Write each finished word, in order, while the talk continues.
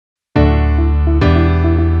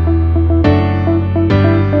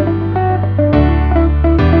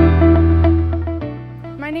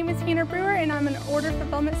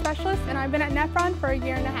a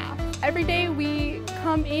year and a half. Every day we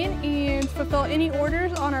come in and fulfill any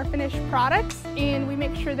orders on our finished products, and we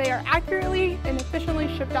make sure they are accurately and efficiently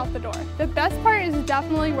shipped out the door. The best part is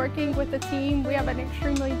definitely working with the team. We have an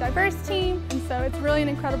extremely diverse team, and so it's really an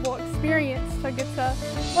incredible experience to get to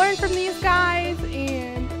learn from these guys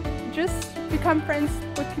and just become friends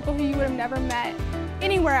with people who you would have never met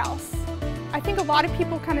anywhere else. I think a lot of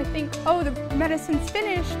people kind of think, oh, the medicine's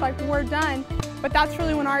finished, like we're done. But that's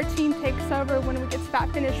really when our team takes over, when we get to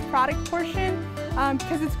that finished product portion.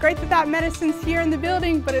 Because it's great that that medicine's here in the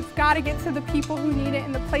building, but it's got to get to the people who need it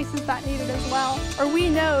and the places that need it as well. Or we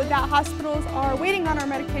know that hospitals are waiting on our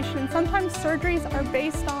medication. Sometimes surgeries are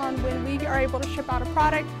based on when we are able to ship out a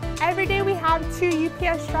product. Every day we have 2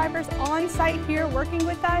 UPS drivers on site here working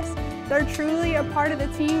with us. They're truly a part of the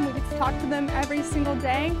team. We get to talk to them every single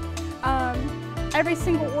day. Every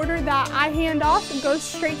single order that I hand off goes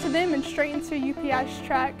straight to them and straight into a UPS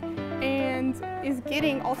truck and is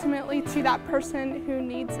getting ultimately to that person who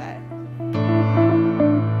needs it.